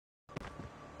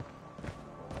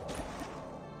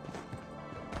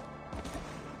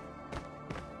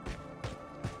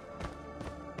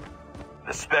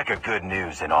The speck of good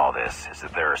news in all this is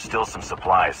that there are still some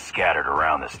supplies scattered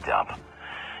around this dump.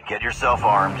 Get yourself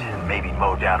armed and maybe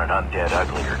mow down an undead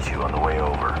ugly or two on the way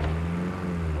over.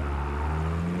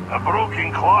 A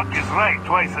broken clock is right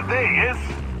twice a day, yes?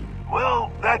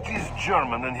 Well, that is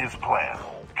German in his plan.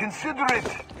 Consider it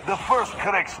the first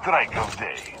correct strike of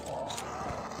day.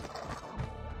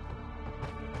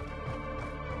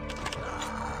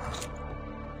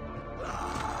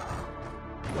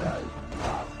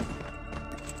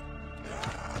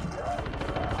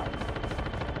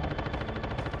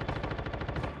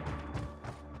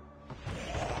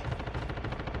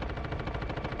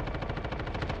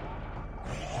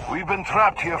 We've been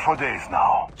trapped here for days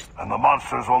now, and the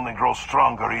monsters only grow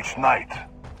stronger each night.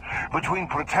 Between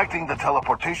protecting the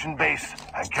teleportation base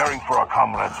and caring for our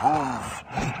comrades' wounds,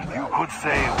 you could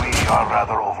say we are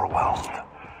rather overwhelmed.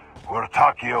 We're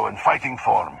Takio in fighting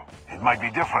form. It might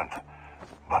be different,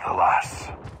 but alas.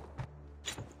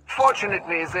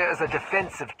 Fortunately, there is a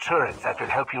defensive turret that will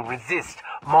help you resist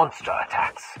monster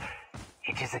attacks.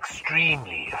 It is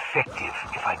extremely effective,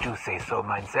 if I do say so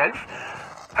myself,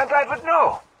 and I would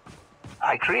know.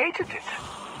 I created it.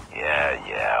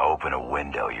 Yeah, open a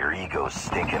window. Your ego's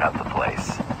stinking up the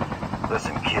place.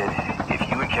 Listen, kid, if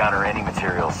you encounter any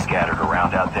materials scattered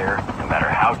around out there, no matter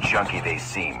how junky they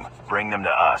seem, bring them to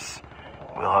us.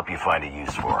 We'll help you find a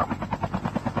use for them.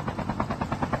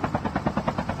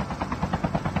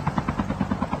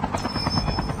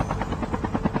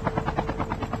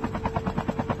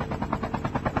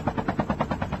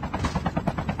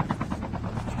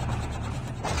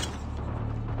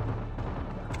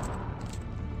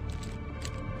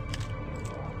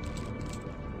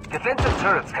 Defensive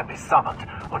turrets can be summoned,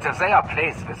 and if they are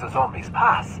placed where the zombies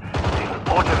pass, they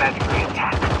will automatically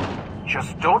attack.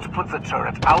 Just don't put the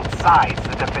turret outside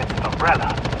the defensive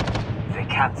umbrella. They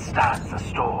can't stand the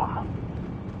storm.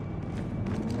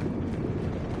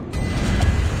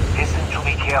 Listen to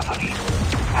me carefully.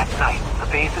 At night,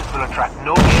 the bases will attract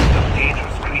no end of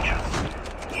dangerous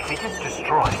creatures. If it is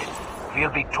destroyed,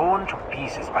 we'll be torn to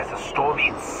pieces by the storm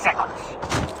in seconds.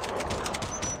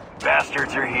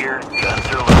 Bastards are here, guns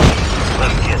are loaded.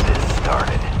 Let's get this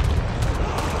started.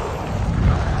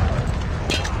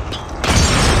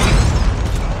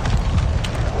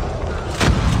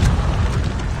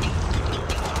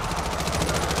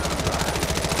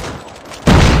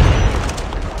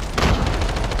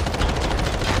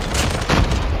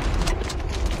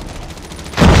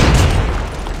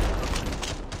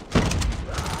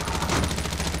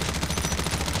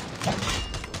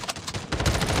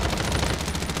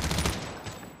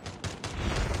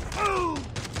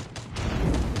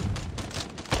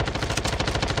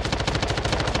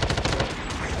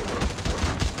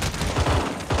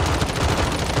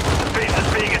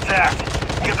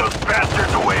 Get those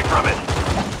bastards away from it!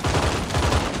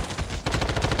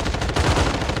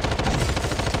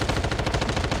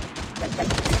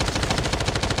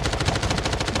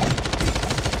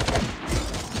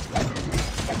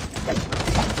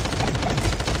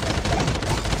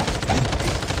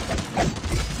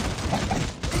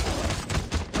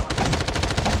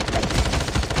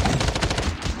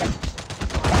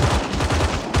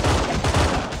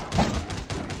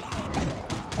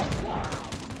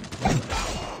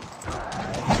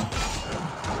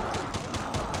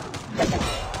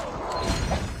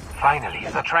 Finally,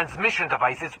 the transmission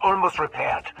device is almost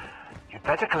repaired. You'd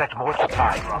better collect more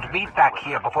supplies and meet back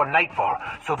here before nightfall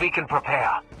so we can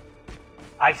prepare.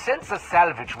 I've sent the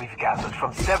salvage we've gathered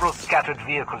from several scattered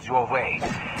vehicles your way.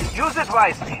 Use it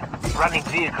wisely. Running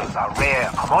vehicles are rare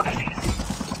commodities.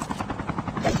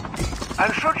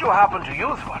 And should you happen to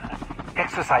use one,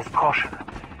 exercise caution.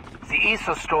 The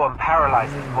ether storm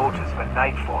paralyzes motors when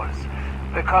night falls,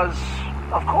 because,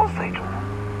 of course they do.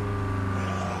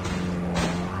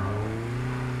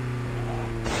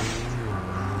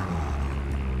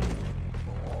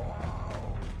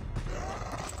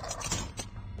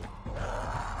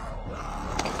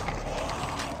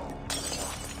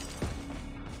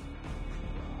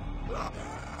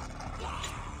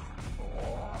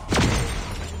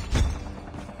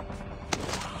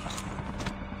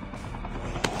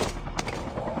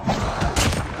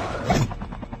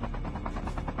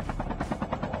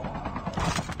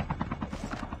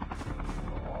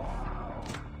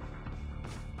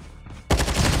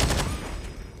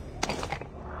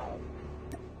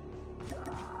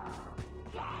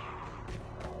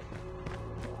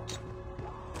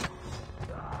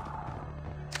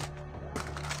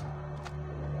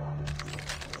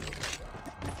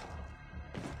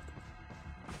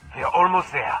 We are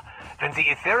almost there. When the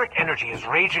etheric energy is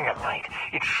raging at night,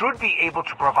 it should be able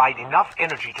to provide enough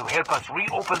energy to help us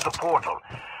reopen the portal.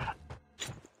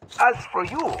 As for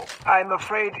you, I'm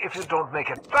afraid if you don't make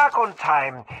it back on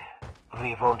time,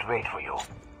 we won't wait for you.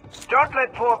 Don't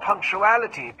let poor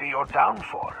punctuality be your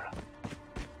downfall.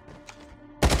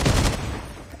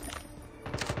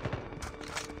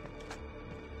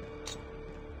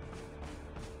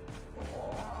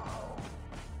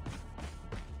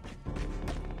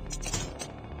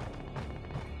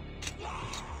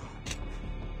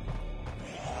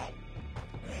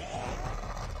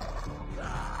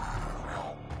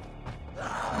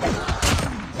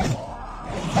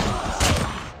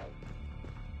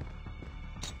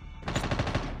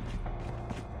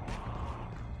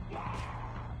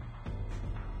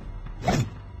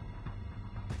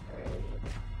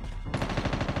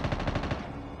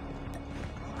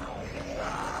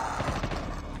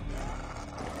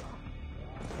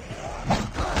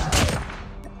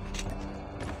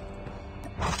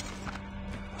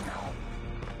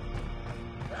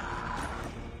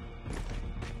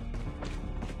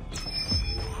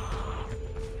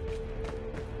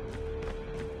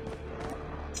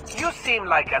 You seem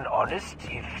like an honest,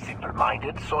 if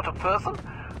simple-minded sort of person,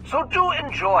 so do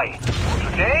enjoy.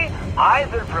 Today, I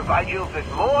will provide you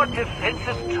with more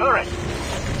defensive turrets.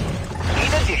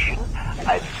 In addition,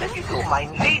 I've sent you my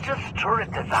latest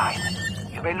turret design.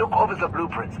 You may look over the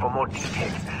blueprints for more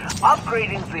details.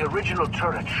 Upgrading the original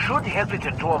turret should help it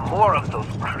endure more of those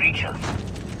creatures.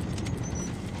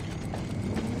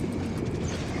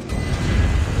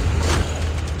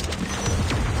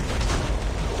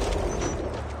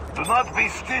 Do not be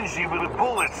stingy with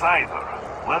bullets either.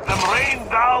 Let them rain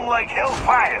down like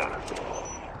hellfire.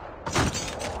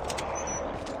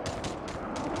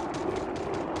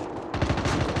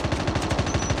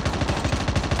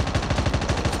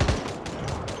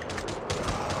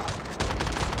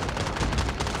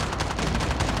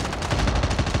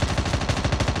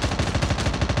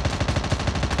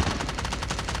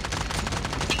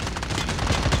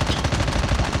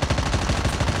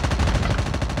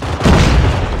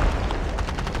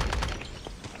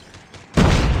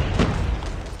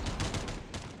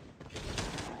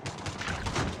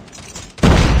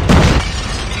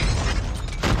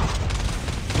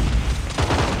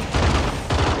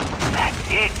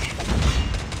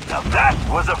 That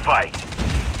was a fight.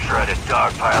 Try to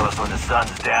dogpile us when the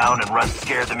sun's down and run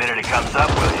scared the minute it comes up,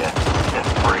 will ya? Them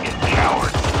friggin'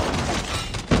 cowards.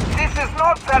 This is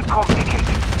not that complicated.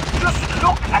 Just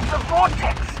look at the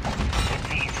vortex.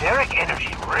 The etheric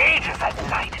energy rages at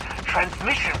night.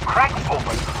 Transmission cracks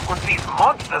open when these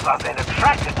monsters are then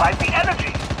attracted by the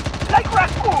energy. Like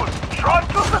raccoons drawn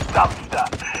to the dumpster.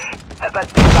 But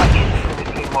these are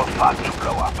infinitely more fun to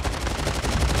blow up.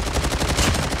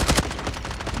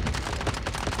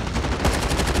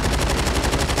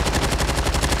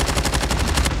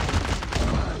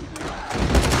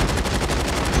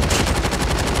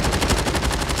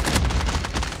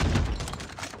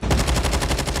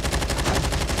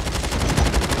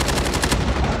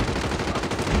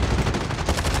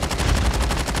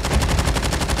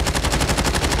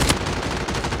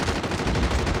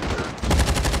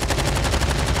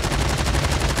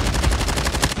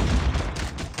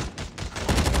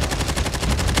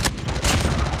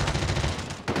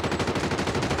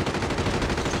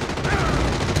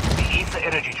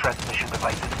 Energy transmission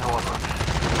device is normal.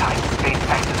 Time-space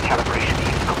axis calibration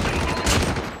is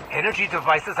complete. Energy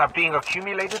devices are being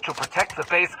accumulated to protect the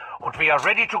base, and we are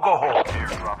ready to go home.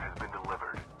 Airdrop has been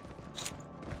delivered.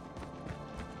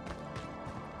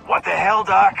 What the hell,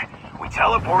 Doc? We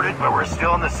teleported, but we're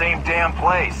still in the same damn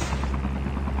place.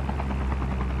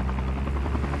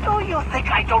 Do you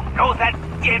think I don't know that,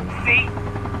 Dempsey?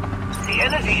 The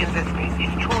energy in this space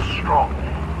is too strong.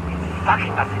 It's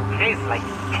sucking us in place like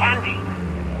candy.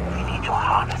 To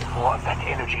harness more of that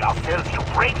energy ourselves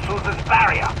to break through this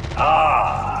barrier.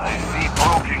 Ah, I see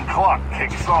broken clock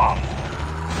kicks on.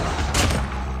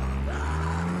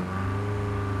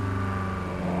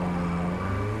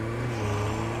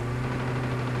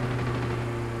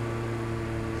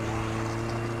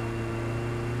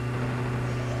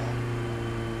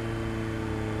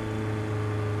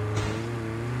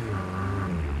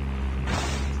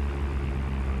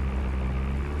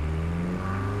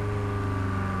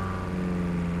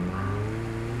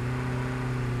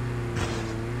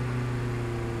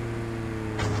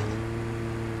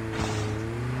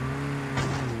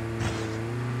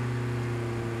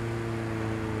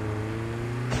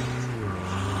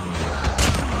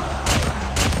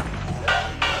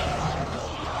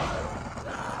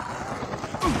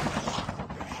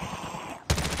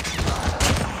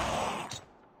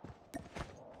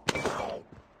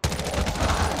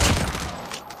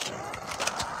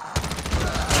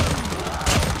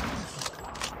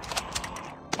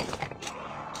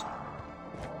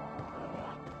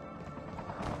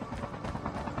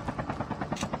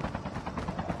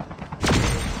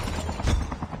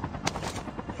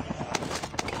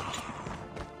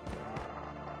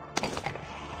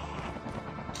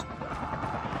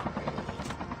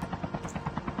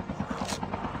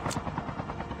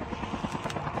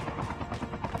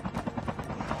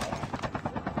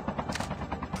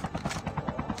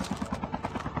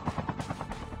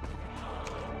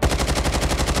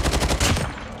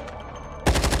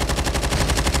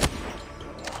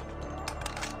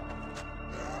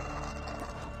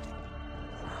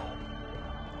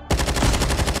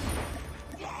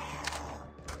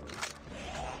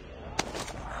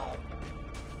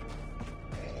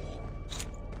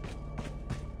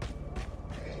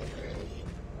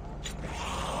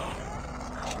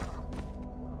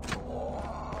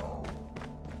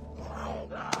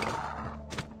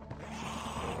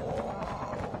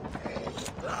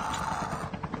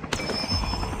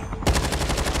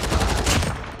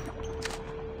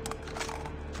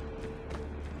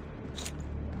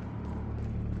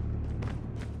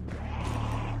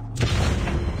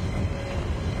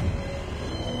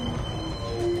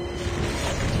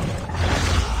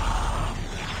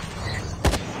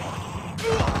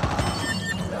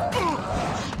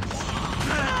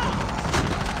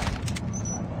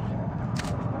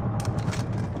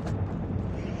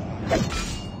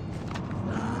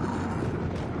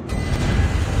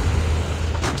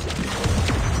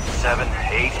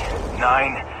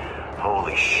 9?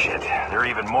 Holy shit. There are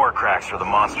even more cracks for the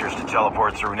monsters to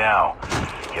teleport through now.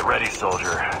 Get ready,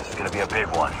 soldier. This is gonna be a big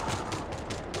one.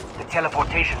 The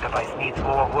teleportation device needs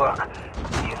more work.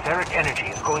 The etheric energy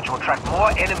is going to attract more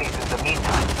enemies in the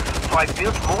meantime, so I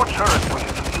built more turrets for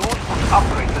you to use or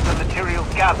upgrade as the materials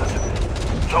gathered.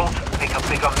 Don't make a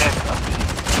bigger mess of this.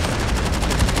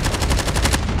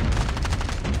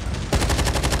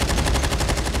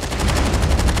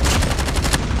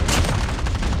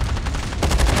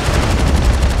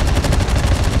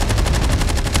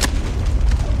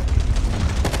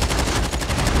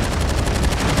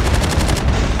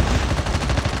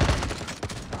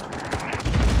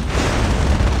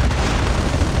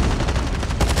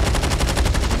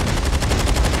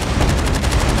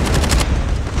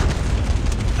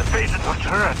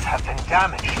 Turrets have been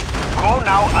damaged. Go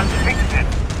now and fix it.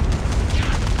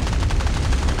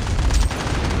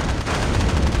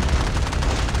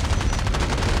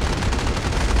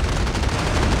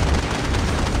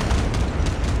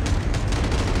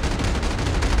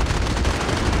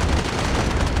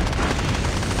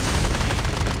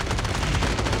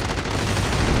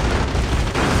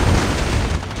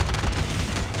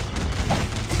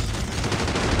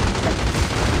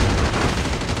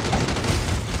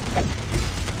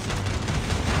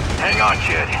 Hang on,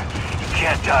 kid. You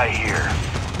can't die here.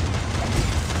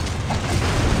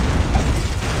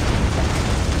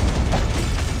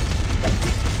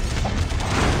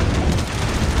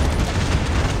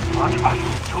 What are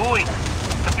you doing?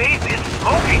 The base is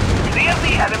smoking. Clear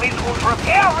the enemies will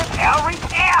repair, repair,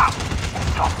 repair!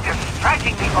 Stop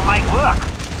distracting me from my work!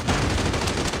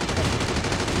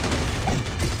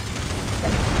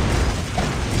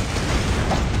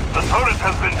 The turret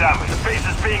has been damaged. The base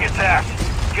is being attacked.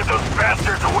 Get those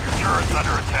bastards away. Turret's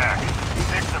under attack.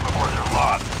 Fix them before they're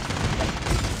lost.